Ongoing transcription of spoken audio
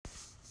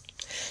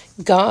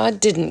God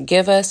didn't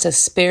give us a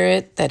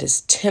spirit that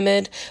is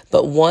timid,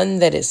 but one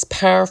that is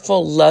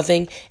powerful,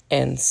 loving,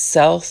 and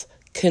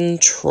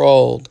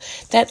self-controlled.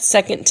 That's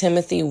 2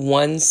 Timothy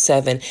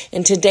 1:7.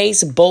 And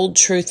today's bold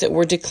truth that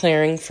we're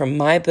declaring from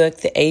my book,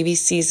 The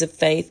ABCs of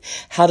Faith,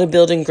 How to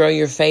Build and Grow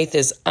Your Faith,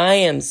 is I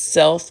am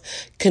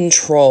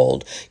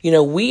self-controlled.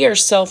 We are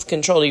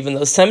self-controlled, even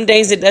though some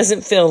days it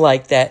doesn't feel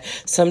like that.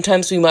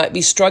 Sometimes we might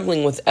be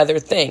struggling with other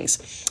things.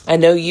 I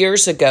know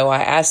years ago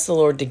I asked the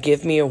Lord to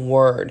give me a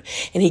word,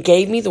 and He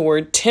gave me the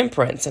word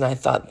temperance, and I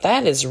thought,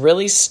 that is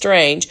really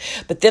strange.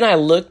 But then I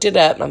looked it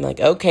up, and I'm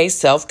like, okay,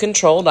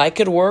 self-controlled, I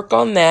could work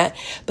on that.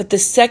 But the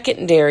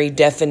secondary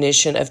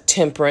definition of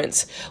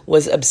temperance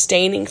was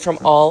abstaining from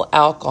all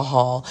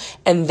alcohol,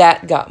 and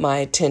that got my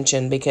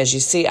attention because, you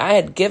see, I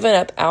had given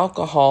up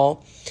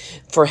alcohol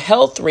for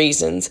health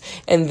reasons,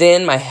 and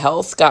then my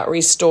health got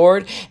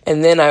restored,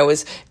 and then I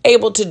was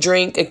able to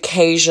drink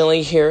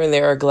occasionally here and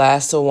there a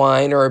glass of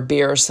wine or a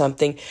beer or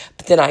something.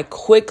 But then I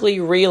quickly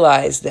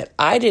realized that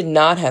I did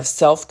not have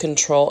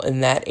self-control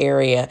in that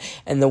area,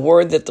 and the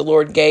word that the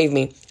Lord gave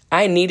me,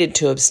 I needed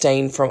to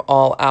abstain from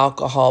all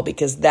alcohol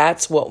because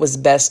that's what was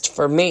best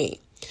for me.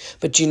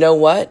 But you know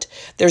what?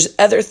 There's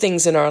other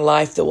things in our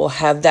life that will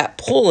have that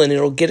pull, and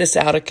it'll get us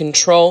out of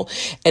control.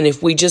 And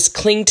if we just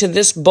cling to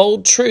this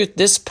bold truth,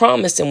 this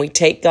promise, and we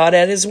take God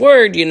at His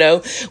word,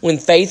 when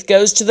faith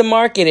goes to the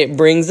market, it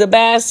brings a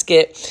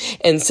basket.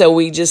 And so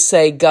we just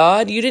say,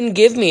 God, you didn't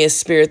give me a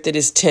spirit that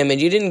is timid.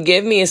 You didn't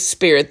give me a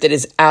spirit that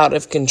is out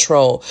of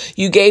control.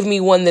 You gave me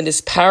one that is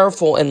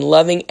powerful and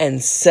loving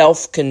and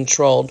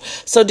self-controlled.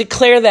 So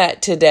declare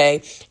that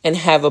today and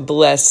have a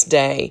blessed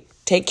day.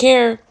 Take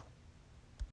care.